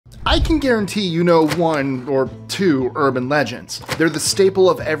I can guarantee you know one or two urban legends. They're the staple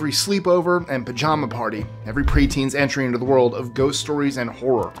of every sleepover and pajama party, every preteen's entry into the world of ghost stories and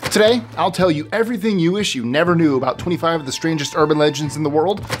horror. Today, I'll tell you everything you wish you never knew about 25 of the strangest urban legends in the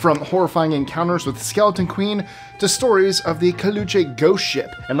world, from horrifying encounters with the Skeleton Queen to stories of the Canoe ghost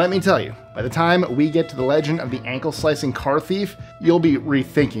ship. And let me tell you, by the time we get to the legend of the ankle-slicing car thief, you'll be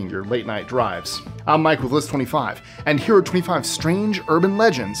rethinking your late-night drives. I'm Mike with List 25, and here are 25 strange urban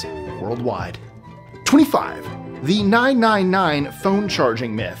legends worldwide. 25. The 999 phone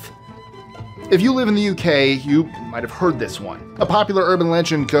charging myth. If you live in the UK, you might have heard this one. A popular urban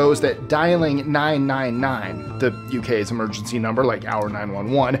legend goes that dialing 999, the UK's emergency number like our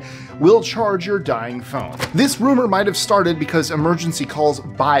 911, will charge your dying phone. This rumor might have started because emergency calls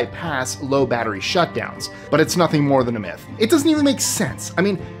bypass low battery shutdowns, but it's nothing more than a myth. It doesn't even make sense. I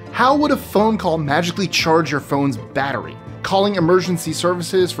mean, how would a phone call magically charge your phone's battery? Calling emergency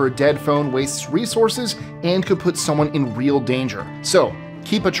services for a dead phone wastes resources and could put someone in real danger. So,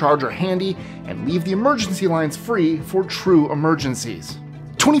 keep a charger handy and leave the emergency lines free for true emergencies.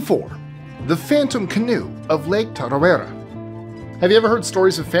 24. The Phantom Canoe of Lake Tarawera. Have you ever heard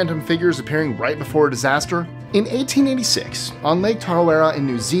stories of phantom figures appearing right before a disaster? In 1886, on Lake Tarawera in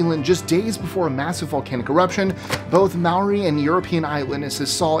New Zealand, just days before a massive volcanic eruption, both Maori and European eyewitnesses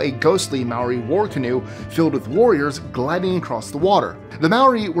saw a ghostly Maori war canoe filled with warriors gliding across the water. The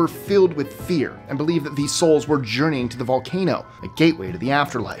Maori were filled with fear and believed that these souls were journeying to the volcano, a gateway to the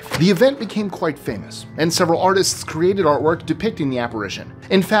afterlife. The event became quite famous, and several artists created artwork depicting the apparition.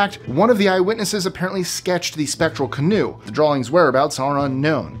 In fact, one of the eyewitnesses apparently sketched the spectral canoe. The drawing's whereabouts are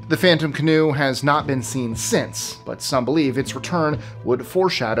unknown. The phantom canoe has not been seen since, but some believe its return would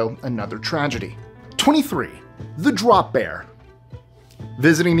foreshadow another tragedy. 23. The Drop Bear.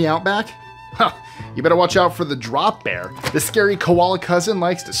 Visiting the outback? Huh, you better watch out for the drop bear. The scary koala cousin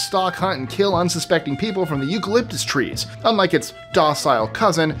likes to stalk, hunt, and kill unsuspecting people from the eucalyptus trees. Unlike its docile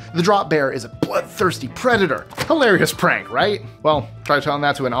cousin, the drop bear is a bloodthirsty predator. Hilarious prank, right? Well, try telling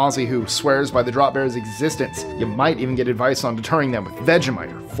that to an Aussie who swears by the drop bear's existence. You might even get advice on deterring them with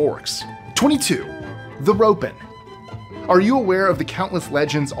Vegemite or forks. 22. The Ropen. Are you aware of the countless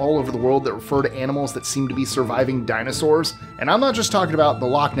legends all over the world that refer to animals that seem to be surviving dinosaurs? And I'm not just talking about the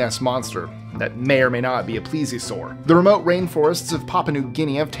Loch Ness Monster, that may or may not be a plesiosaur. The remote rainforests of Papua New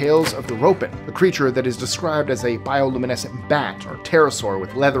Guinea have tales of the Ropen, a creature that is described as a bioluminescent bat or pterosaur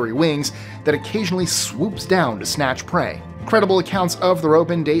with leathery wings that occasionally swoops down to snatch prey. Credible accounts of the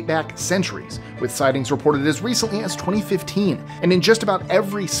Ropen date back centuries, with sightings reported as recently as 2015, and in just about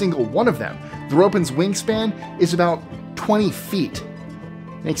every single one of them, the Ropen's wingspan is about 20 feet.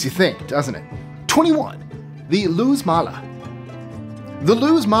 Makes you think, doesn't it? 21. The Luz Mala. The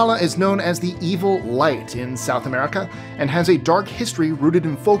Luz Mala is known as the Evil Light in South America and has a dark history rooted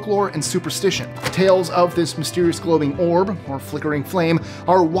in folklore and superstition. Tales of this mysterious glowing orb, or flickering flame,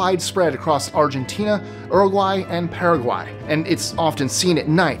 are widespread across Argentina, Uruguay, and Paraguay, and it's often seen at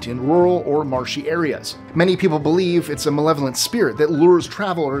night in rural or marshy areas. Many people believe it's a malevolent spirit that lures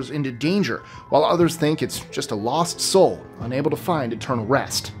travelers into danger, while others think it's just a lost soul, unable to find eternal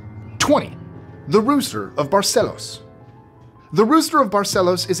rest. 20. The Rooster of Barcelos. The Rooster of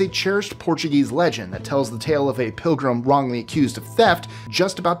Barcelos is a cherished Portuguese legend that tells the tale of a pilgrim wrongly accused of theft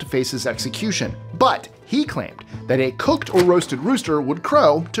just about to face his execution. But he claimed that a cooked or roasted rooster would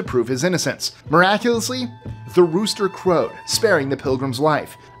crow to prove his innocence. Miraculously, the rooster crowed, sparing the pilgrim's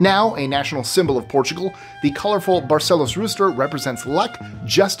life. Now a national symbol of Portugal, the colorful Barcelos rooster represents luck,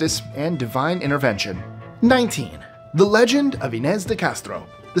 justice, and divine intervention. 19. The Legend of Inês de Castro,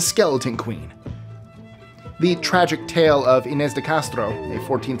 the Skeleton Queen. The tragic tale of Inês de Castro, a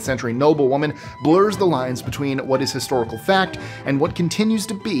 14th century noblewoman, blurs the lines between what is historical fact and what continues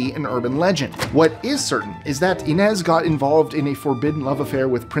to be an urban legend. What is certain is that Inês got involved in a forbidden love affair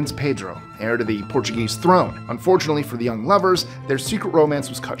with Prince Pedro, heir to the Portuguese throne. Unfortunately for the young lovers, their secret romance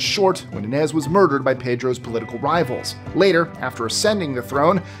was cut short when Inês was murdered by Pedro's political rivals. Later, after ascending the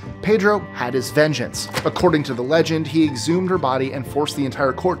throne, Pedro had his vengeance. According to the legend, he exhumed her body and forced the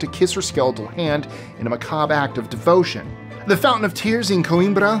entire court to kiss her skeletal hand in a macabre act of devotion. The Fountain of Tears in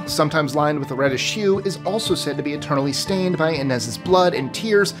Coimbra, sometimes lined with a reddish hue, is also said to be eternally stained by Inês's blood and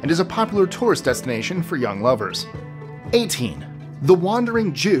tears and is a popular tourist destination for young lovers. 18. The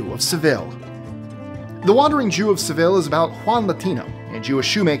Wandering Jew of Seville. The Wandering Jew of Seville is about Juan Latino, a Jewish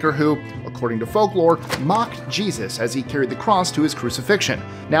shoemaker who, according to folklore, mocked Jesus as he carried the cross to his crucifixion.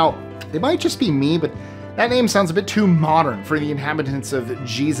 Now, it might just be me, but That name sounds a bit too modern for the inhabitants of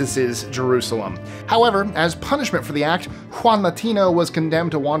Jesus' Jerusalem. However, as punishment for the act, Juan Latino was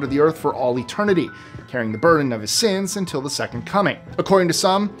condemned to wander the earth for all eternity, carrying the burden of his sins until the second coming. According to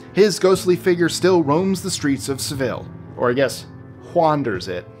some, his ghostly figure still roams the streets of Seville. Or I guess, wanders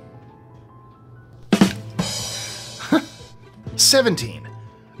it. 17.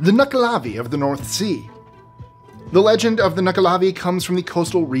 The Nuckelavee of the North Sea. The legend of the Nuckelavee comes from the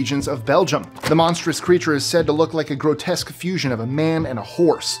coastal regions of Belgium. The monstrous creature is said to look like a grotesque fusion of a man and a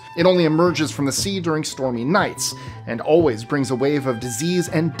horse. It only emerges from the sea during stormy nights, and always brings a wave of disease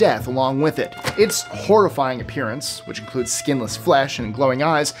and death along with it. Its horrifying appearance, which includes skinless flesh and glowing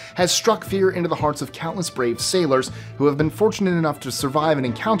eyes, has struck fear into the hearts of countless brave sailors who have been fortunate enough to survive an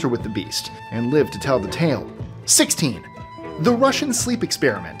encounter with the beast, and live to tell the tale. 16. The Russian sleep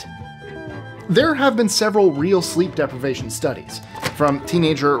experiment. There have been several real sleep deprivation studies, from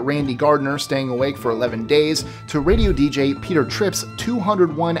teenager Randy Gardner staying awake for 11 days to radio DJ Peter Tripp's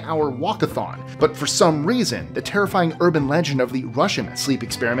 201-hour walkathon. But for some reason, the terrifying urban legend of the Russian sleep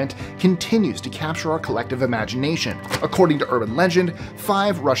experiment continues to capture our collective imagination. According to urban legend,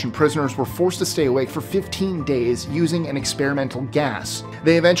 5 Russian prisoners were forced to stay awake for 15 days using an experimental gas.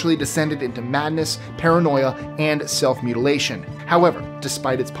 They eventually descended into madness, paranoia, and self-mutilation. However,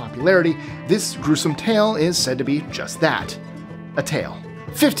 despite its popularity, this gruesome tale is said to be just that, a tale.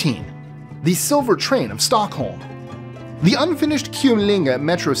 15. The Silver Train of Stockholm. The unfinished Kumlinga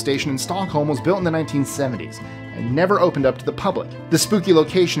metro station in Stockholm was built in the 1970s and never opened up to the public. The spooky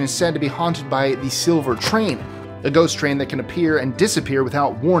location is said to be haunted by the Silver Train, a ghost train that can appear and disappear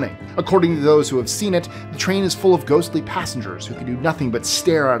without warning. According to those who have seen it, the train is full of ghostly passengers who can do nothing but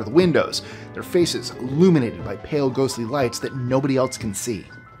stare out of the windows, their faces illuminated by pale ghostly lights that nobody else can see.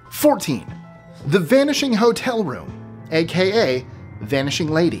 14. The Vanishing Hotel Room, aka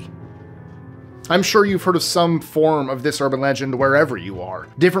Vanishing Lady. I'm sure you've heard of some form of this urban legend wherever you are.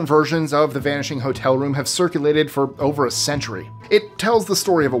 Different versions of the Vanishing Hotel Room have circulated for over a century. It tells the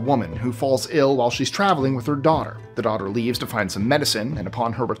story of a woman who falls ill while she's traveling with her daughter. The daughter leaves to find some medicine, and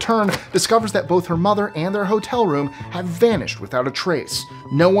upon her return, discovers that both her mother and their hotel room have vanished without a trace.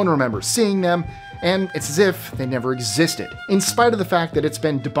 No one remembers seeing them, and it's as if they never existed. In spite of the fact that it's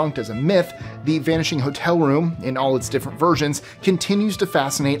been debunked as a myth, the Vanishing Hotel Room, in all its different versions, continues to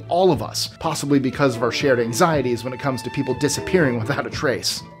fascinate all of us, possibly because of our shared anxieties when it comes to people disappearing without a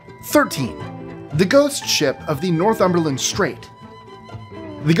trace. 13. The Ghost Ship of the Northumberland Strait.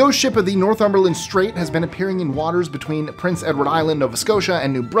 The ghost ship of the Northumberland Strait has been appearing in waters between Prince Edward Island, Nova Scotia,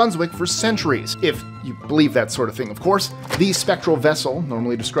 and New Brunswick for centuries, if you believe that sort of thing, of course. The spectral vessel,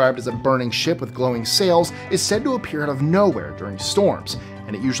 normally described as a burning ship with glowing sails, is said to appear out of nowhere during storms,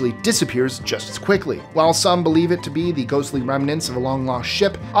 and it usually disappears just as quickly. While some believe it to be the ghostly remnants of a long-lost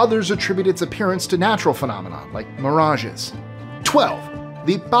ship, others attribute its appearance to natural phenomena, like mirages. 12.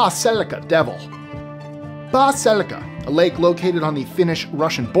 The Barcelos Devil. Barcelos, a lake located on the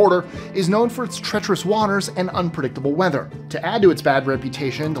Finnish-Russian border, is known for its treacherous waters and unpredictable weather. To add to its bad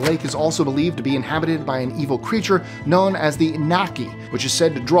reputation, the lake is also believed to be inhabited by an evil creature known as the Naki, which is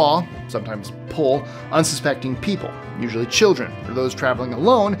said to draw, sometimes pull, unsuspecting people, usually children or those traveling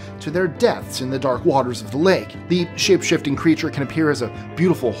alone, to their deaths in the dark waters of the lake. The shape-shifting creature can appear as a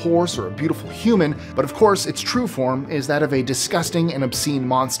beautiful horse or a beautiful human, but of course its true form is that of a disgusting and obscene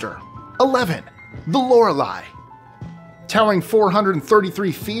monster. 11. The Lorelei. Towering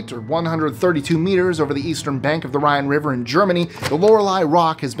 433 feet or 132 meters over the eastern bank of the Rhine River in Germany, the Lorelei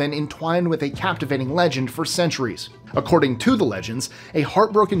Rock has been entwined with a captivating legend for centuries. According to the legends, a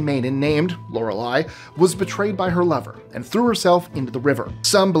heartbroken maiden named Lorelei was betrayed by her lover and threw herself into the river.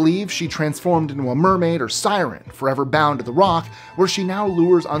 Some believe she transformed into a mermaid or siren, forever bound to the rock, where she now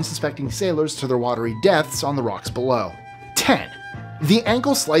lures unsuspecting sailors to their watery deaths on the rocks below. 10. The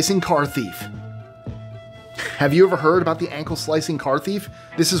Ankle-Slicing Car Thief. Have you ever heard about the ankle-slicing car thief?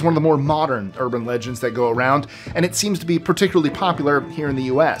 This is one of the more modern urban legends that go around, and it seems to be particularly popular here in the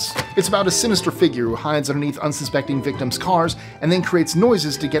US. It's about a sinister figure who hides underneath unsuspecting victims' cars and then creates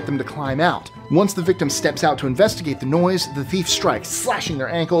noises to get them to climb out. Once the victim steps out to investigate the noise, the thief strikes, slashing their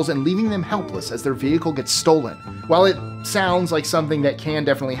ankles and leaving them helpless as their vehicle gets stolen. While it sounds like something that can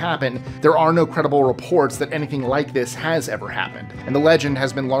definitely happen, there are no credible reports that anything like this has ever happened, and the legend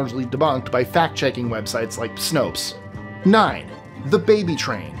has been largely debunked by fact-checking websites like Snopes. 9. The Baby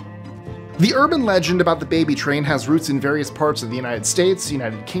Train. The urban legend about the baby train has roots in various parts of the United States,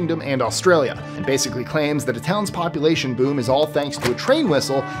 United Kingdom, and Australia, and basically claims that a town's population boom is all thanks to a train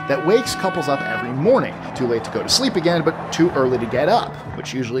whistle that wakes couples up every morning, too late to go to sleep again, but too early to get up,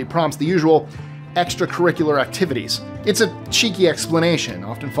 which usually prompts the usual extracurricular activities. It's a cheeky explanation,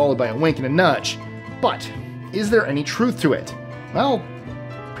 often followed by a wink and a nudge. But is there any truth to it? Well,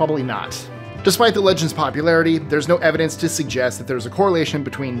 probably not. Despite the legend's popularity, there's no evidence to suggest that there's a correlation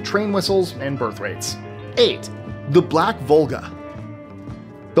between train whistles and birth rates. 8. The Black Volga.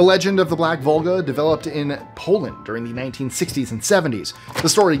 The legend of the Black Volga developed in Poland during the 1960s and 70s. The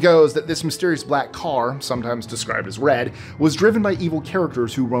story goes that this mysterious black car, sometimes described as red, was driven by evil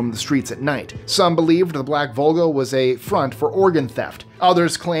characters who roamed the streets at night. Some believed the Black Volga was a front for organ theft.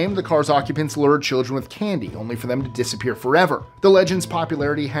 Others claimed the car's occupants lured children with candy, only for them to disappear forever. The legend's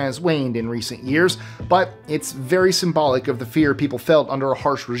popularity has waned in recent years, but it's very symbolic of the fear people felt under a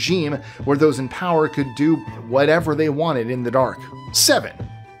harsh regime where those in power could do whatever they wanted in the dark. 7.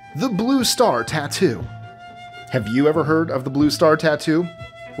 The Blue Star Tattoo. Have you ever heard of the Blue Star Tattoo?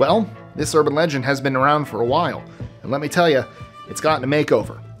 Well, this urban legend has been around for a while, and let me tell you, it's gotten a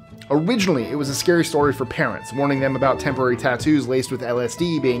makeover. Originally, it was a scary story for parents, warning them about temporary tattoos laced with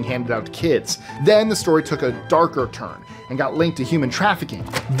LSD being handed out to kids. Then the story took a darker turn and got linked to human trafficking.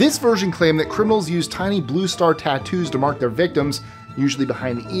 This version claimed that criminals used tiny blue star tattoos to mark their victims, usually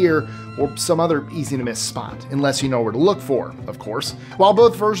behind the ear or some other easy-to-miss spot, unless you know where to look for, of course. While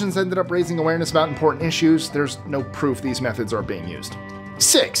both versions ended up raising awareness about important issues, there's no proof these methods are being used.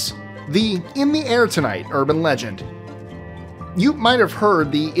 6. The In the Air Tonight urban legend. You might have heard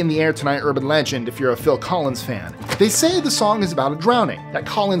the In the Air Tonight urban legend if you're a Phil Collins fan. They say the song is about a drowning, that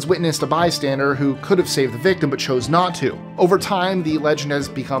Collins witnessed a bystander who could have saved the victim but chose not to. Over time, the legend has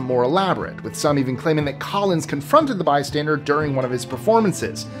become more elaborate, with some even claiming that Collins confronted the bystander during one of his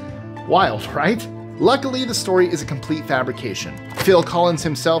performances. Wild, right? Luckily, the story is a complete fabrication. Phil Collins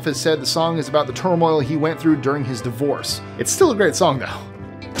himself has said the song is about the turmoil he went through during his divorce. It's still a great song though.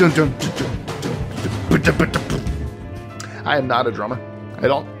 Dun, dun, dun, dun, dun, dun, dun, dun, dun. I am not a drummer. I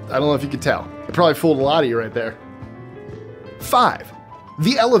don't know if you could tell. I probably fooled a lot of you right there. 5.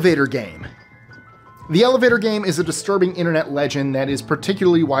 The Elevator Game. The elevator game is a disturbing internet legend that is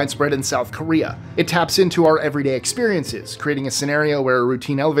particularly widespread in South Korea. It taps into our everyday experiences, creating a scenario where a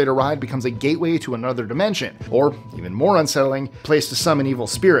routine elevator ride becomes a gateway to another dimension, or, even more unsettling, a place to summon evil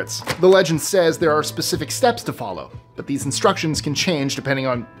spirits. The legend says there are specific steps to follow, but these instructions can change depending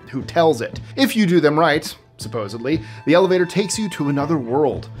on who tells it. If you do them right, supposedly, the elevator takes you to another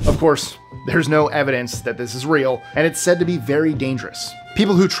world. Of course, there's no evidence that this is real, and it's said to be very dangerous.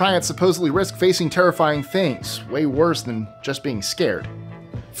 People who try it supposedly risk facing terrifying things, way worse than just being scared.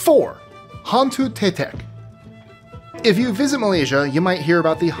 4. Hantu Tetek. If you visit Malaysia, you might hear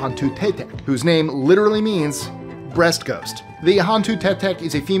about the Hantu Tetek, whose name literally means breast ghost. The Hantu Tetek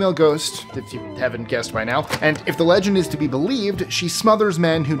is a female ghost, if you haven't guessed by now, and if the legend is to be believed, she smothers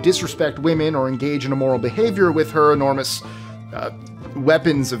men who disrespect women or engage in immoral behavior with her enormous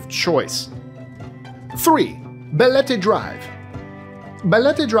weapons of choice. 3. Belete Drive.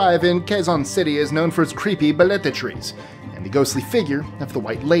 Belete Drive in Quezon City is known for its creepy belete trees and the ghostly figure of the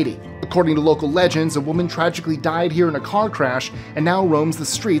White Lady. According to local legends, a woman tragically died here in a car crash and now roams the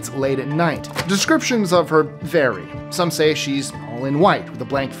streets late at night. Descriptions of her vary. Some say she's all in white with a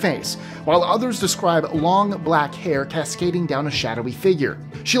blank face, while others describe long black hair cascading down a shadowy figure.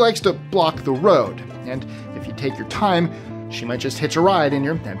 She likes to block the road, and if you take your time, she might just hitch a ride in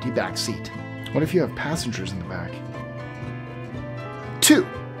your empty back seat. What if you have passengers in the back? 2.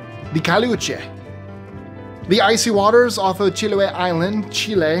 The Caluche. The icy waters off of Chiloé Island,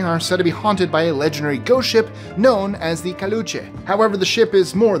 Chile, are said to be haunted by a legendary ghost ship known as the Caluche. However, the ship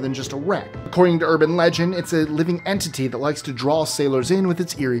is more than just a wreck. According to urban legend, it's a living entity that likes to draw sailors in with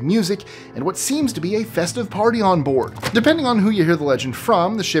its eerie music and what seems to be a festive party on board. Depending on who you hear the legend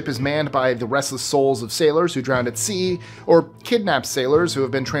from, the ship is manned by the restless souls of sailors who drowned at sea, or kidnapped sailors who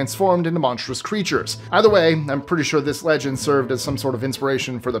have been transformed into monstrous creatures. Either way, I'm pretty sure this legend served as some sort of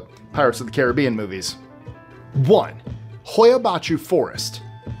inspiration for the Pirates of the Caribbean movies. 1. Hoyabachu Forest.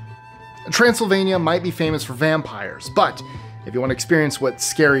 Transylvania might be famous for vampires, but if you want to experience what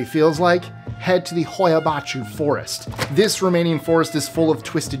scary feels like, head to the Hoyabachu Forest. This Romanian forest is full of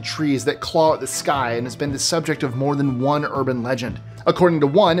twisted trees that claw at the sky and has been the subject of more than one urban legend. According to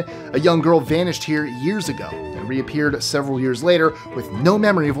one, a young girl vanished here years ago and reappeared several years later with no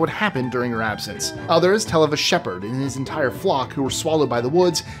memory of what happened during her absence. Others tell of a shepherd and his entire flock who were swallowed by the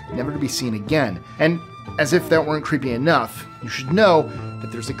woods, never to be seen again. And as if that weren't creepy enough, you should know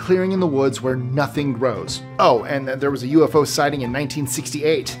that there's a clearing in the woods where nothing grows. Oh, and there was a UFO sighting in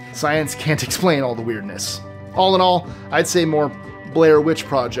 1968. Science can't explain all the weirdness. All in all, I'd say more Blair Witch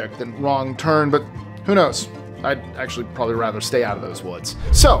Project than Wrong Turn, but who knows? I'd actually probably rather stay out of those woods.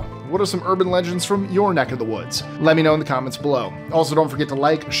 So, what are some urban legends from your neck of the woods? Let me know in the comments below. Also, don't forget to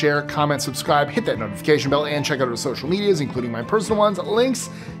like, share, comment, subscribe, hit that notification bell, and check out our social medias, including my personal ones, links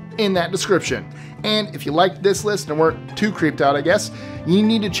in that description. And if you liked this list and weren't too creeped out, I guess, you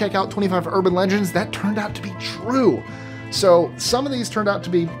need to check out 25 urban legends that turned out to be true. So some of these turned out to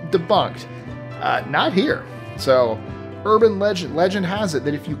be debunked. Not here. So urban legend has it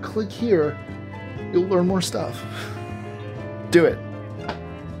that if you click here, you'll learn more stuff. Do it.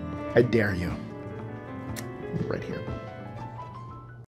 I dare you. Right here.